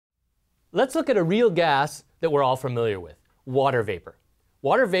Let's look at a real gas that we're all familiar with, water vapor.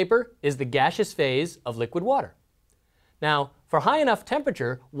 Water vapor is the gaseous phase of liquid water. Now, for high enough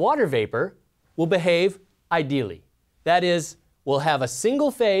temperature, water vapor will behave ideally. That is, we'll have a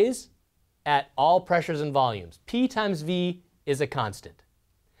single phase at all pressures and volumes. P times V is a constant.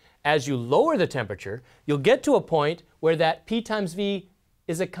 As you lower the temperature, you'll get to a point where that P times V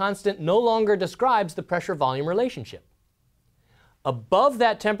is a constant no longer describes the pressure-volume relationship. Above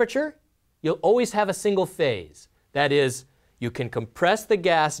that temperature, you'll always have a single phase. That is, you can compress the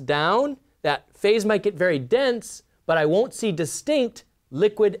gas down. That phase might get very dense, but I won't see distinct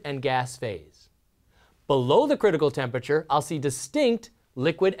liquid and gas phase. Below the critical temperature, I'll see distinct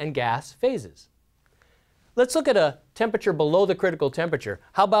liquid and gas phases. Let's look at a temperature below the critical temperature.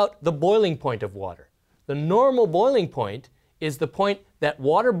 How about the boiling point of water? The normal boiling point is the point that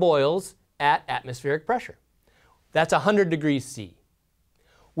water boils at atmospheric pressure. That's 100 degrees C.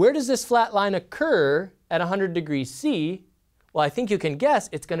 Where does this flat line occur at 100 degrees C? Well, I think you can guess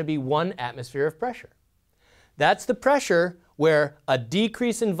it's going to be 1 atmosphere of pressure. That's the pressure where a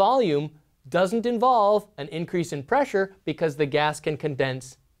decrease in volume doesn't involve an increase in pressure because the gas can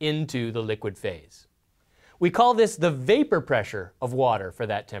condense into the liquid phase. We call this the vapor pressure of water for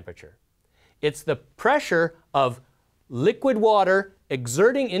that temperature. It's the pressure of liquid water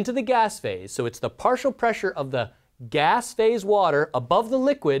exerting into the gas phase, so it's the partial pressure of the gas phase water above the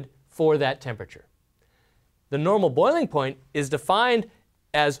liquid for that temperature. The normal boiling point is defined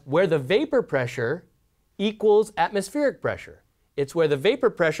as where the vapor pressure equals atmospheric pressure. It's where the vapor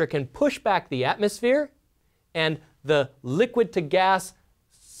pressure can push back the atmosphere and the liquid to gas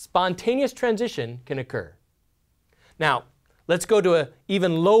spontaneous transition can occur. Now, let's go to an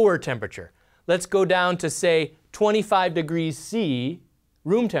even lower temperature. Let's go down to, say, 25 degrees C,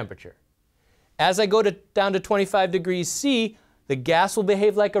 room temperature. As I go down to 25 degrees C, the gas will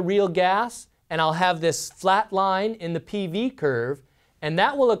behave like a real gas, and I'll have this flat line in the PV curve, and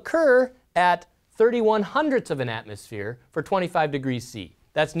that will occur at 31/100ths of an atmosphere for 25 degrees C.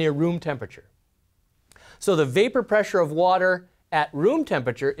 That's near room temperature. So the vapor pressure of water at room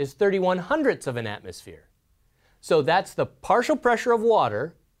temperature is 31/100ths of an atmosphere. So that's the partial pressure of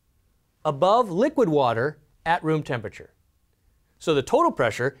water above liquid water at room temperature. So the total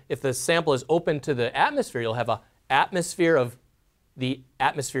pressure, if the sample is open to the atmosphere, you'll have an atmosphere of the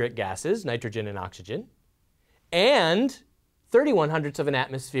atmospheric gases, nitrogen and oxygen, and 31/100ths of an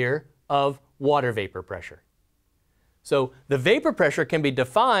atmosphere of water vapor pressure. So the vapor pressure can be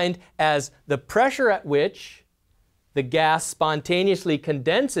defined as the pressure at which the gas spontaneously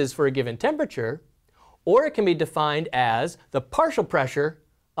condenses for a given temperature, or it can be defined as the partial pressure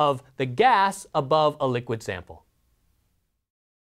of the gas above a liquid sample.